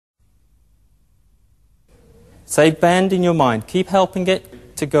Say bend in your mind. Keep helping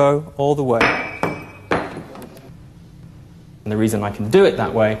it to go all the way. And the reason I can do it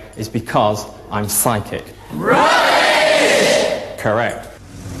that way is because I'm psychic. Right! Correct.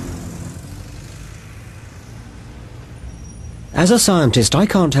 As a scientist, I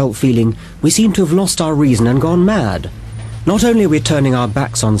can't help feeling we seem to have lost our reason and gone mad. Not only are we turning our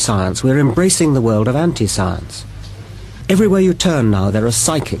backs on science, we're embracing the world of anti-science. Everywhere you turn now, there are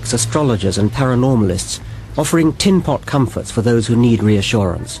psychics, astrologers and paranormalists offering tin-pot comforts for those who need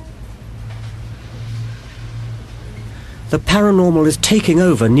reassurance. The paranormal is taking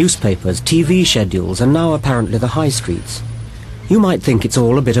over newspapers, TV schedules and now apparently the high streets. You might think it's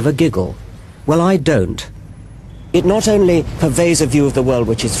all a bit of a giggle. Well, I don't. It not only purveys a view of the world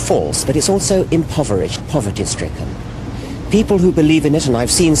which is false, but it's also impoverished, poverty-stricken. People who believe in it, and I've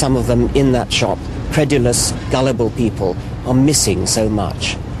seen some of them in that shop, credulous, gullible people, are missing so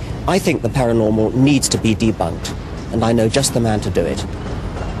much. I think the paranormal needs to be debunked, and I know just the man to do it.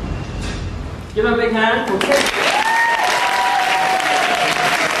 Give him a big hand.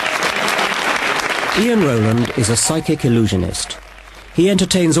 Ian Rowland is a psychic illusionist. He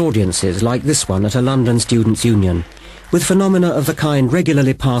entertains audiences like this one at a London Students' Union, with phenomena of the kind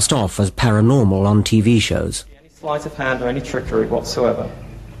regularly passed off as paranormal on TV shows. Any sleight of hand or any trickery whatsoever.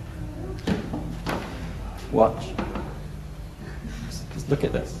 Watch. Just look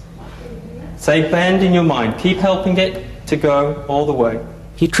at this. Say bend in your mind. Keep helping it to go all the way.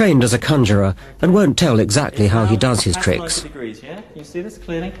 He trained as a conjurer and won't tell exactly how he does his tricks. 90 degrees, yeah? Can you see this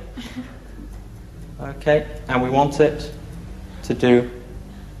clearly? Okay, and we want it to do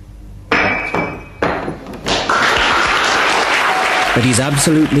that. But he's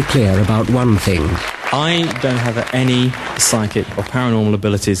absolutely clear about one thing. I don't have any psychic or paranormal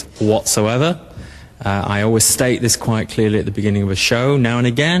abilities whatsoever. I always state this quite clearly at the beginning of a show. Now and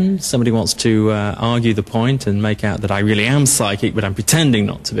again, somebody wants to argue the point and make out that I really am psychic, but I'm pretending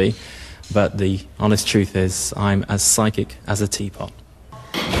not to be. But the honest truth is, I'm as psychic as a teapot.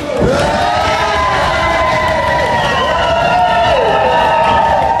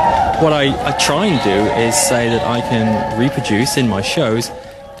 What I try and do is say that I can reproduce in my shows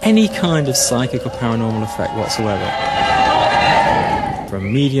any kind of psychic or paranormal effect whatsoever.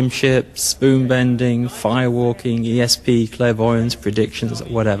 From mediumship, spoon bending, firewalking, ESP, clairvoyance, predictions,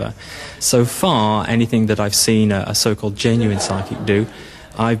 whatever. So far, anything that I've seen a so-called genuine psychic do,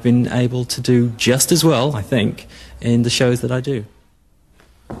 I've been able to do just as well, I think, in the shows that I do.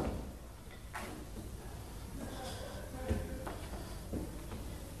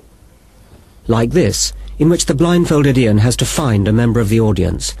 Like this, in which the blindfolded Ian has to find a member of the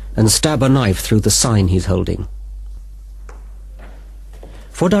audience and stab a knife through the sign he's holding.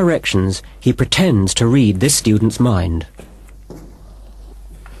 For directions, he pretends to read this student's mind.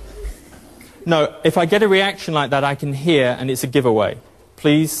 No, if I get a reaction like that, I can hear, and it's a giveaway.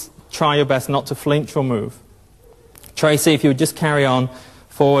 Please try your best not to flinch or move. Tracy, if you would just carry on,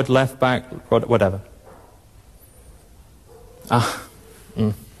 forward, left, back, whatever.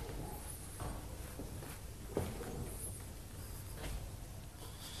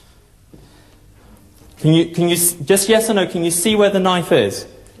 Can you, just yes or no, can you see where the knife is?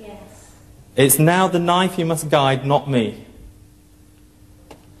 Yes. It's now the knife you must guide, not me.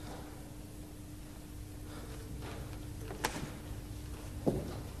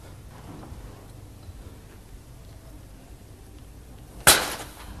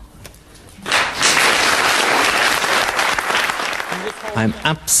 I'm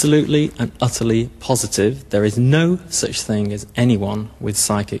absolutely and utterly positive there is no such thing as anyone with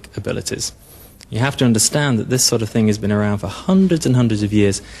psychic abilities. You have to understand that this sort of thing has been around for hundreds and hundreds of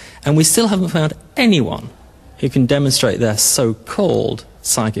years, and we still haven't found anyone who can demonstrate their so-called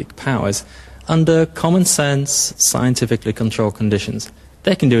psychic powers under common sense, scientifically controlled conditions.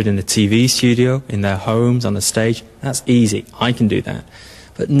 They can do it in a TV studio, in their homes, on a stage. That's easy. I can do that.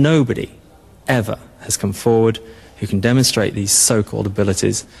 But nobody ever has come forward who can demonstrate these so-called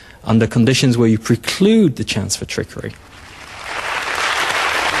abilities under conditions where you preclude the chance for trickery.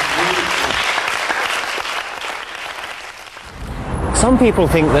 Some people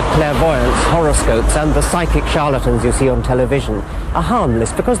think that clairvoyance, horoscopes and the psychic charlatans you see on television are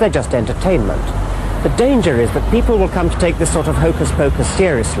harmless because they're just entertainment. The danger is that people will come to take this sort of hocus-pocus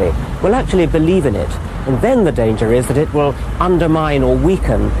seriously, will actually believe in it, and then the danger is that it will undermine or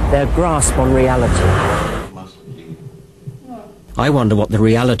weaken their grasp on reality. I wonder what the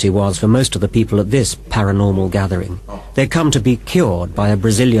reality was for most of the people at this paranormal gathering. They'd come to be cured by a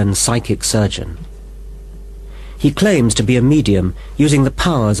Brazilian psychic surgeon. He claims to be a medium, using the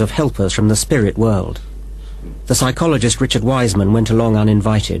powers of helpers from the spirit world. The psychologist Richard Wiseman went along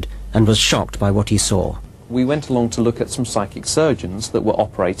uninvited and was shocked by what he saw. We went along to look at some psychic surgeons that were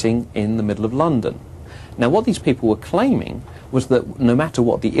operating in the middle of London. Now, what these people were claiming was that no matter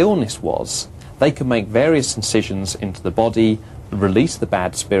what the illness was, they could make various incisions into the body, release the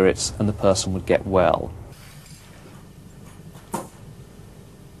bad spirits, and the person would get well.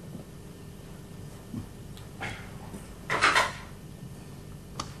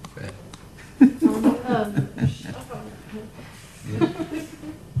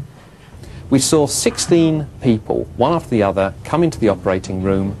 We saw 16 people, one after the other, come into the operating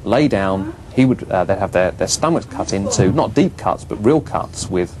room, lay down. They'd have their stomachs cut into, not deep cuts, but real cuts,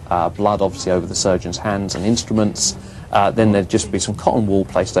 with blood obviously over the surgeon's hands and instruments. Then there'd just be some cotton wool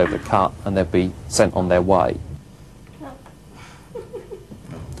placed over the cut, and they'd be sent on their way.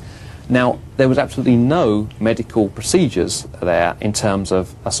 Now, there was absolutely no medical procedures there in terms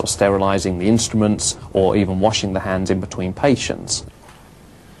of sort of sterilising the instruments or even washing the hands in between patients.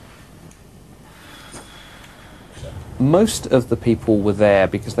 Most of the people were there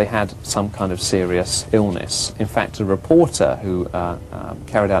because they had some kind of serious illness. In fact, a reporter who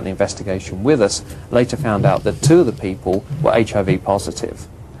carried out the investigation with us later found out that 2 of the people were HIV positive.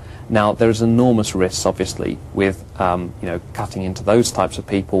 Now, there is enormous risks, obviously, with cutting into those types of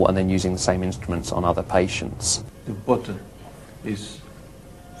people and then using the same instruments on other patients. The bottom is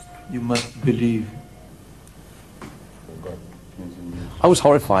you must believe. I was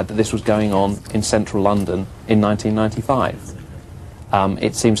horrified that this was going on in central London in 1995.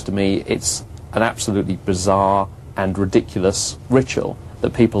 It seems to me it's an absolutely bizarre and ridiculous ritual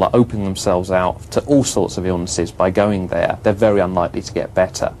that people are opening themselves out to all sorts of illnesses by going there. They're very unlikely to get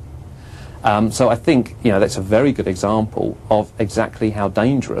better. So I think that's a very good example of exactly how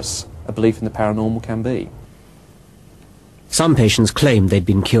dangerous a belief in the paranormal can be. Some patients claimed they'd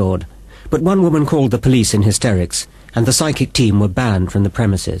been cured, but one woman called the police in hysterics, and the psychic team were banned from the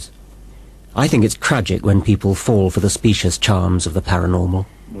premises. I think it's tragic when people fall for the specious charms of the paranormal.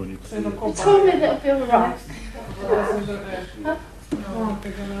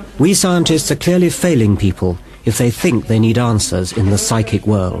 We scientists are clearly failing people if they think they need answers in the psychic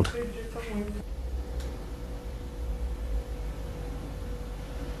world.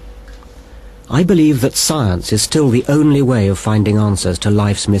 I believe that science is still the only way of finding answers to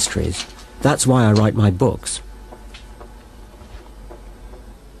life's mysteries. That's why I write my books.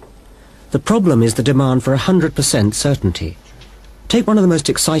 The problem is the demand for 100% certainty. Take one of the most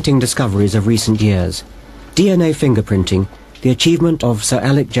exciting discoveries of recent years, DNA fingerprinting, the achievement of Sir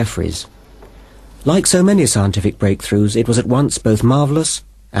Alec Jeffreys. Like so many scientific breakthroughs, it was at once both marvellous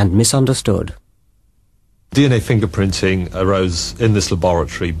and misunderstood. DNA fingerprinting arose in this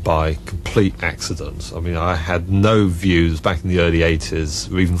laboratory by complete accident. I mean, I had no views back in the early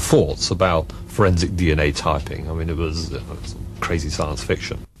 80s, or even thoughts about forensic DNA typing. I mean, it was crazy science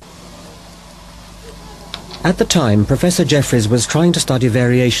fiction. At the time, Professor Jeffreys was trying to study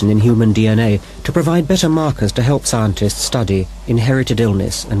variation in human DNA to provide better markers to help scientists study inherited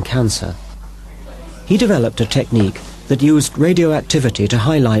illness and cancer. He developed a technique that used radioactivity to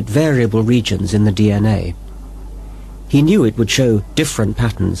highlight variable regions in the DNA. He knew it would show different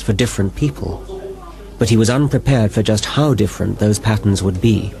patterns for different people, but he was unprepared for just how different those patterns would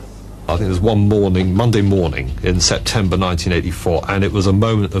be. I think it was one morning, Monday morning in September 1984, and it was a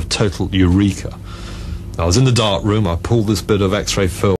moment of total eureka. I was in the dark room, I pulled this bit of X-ray film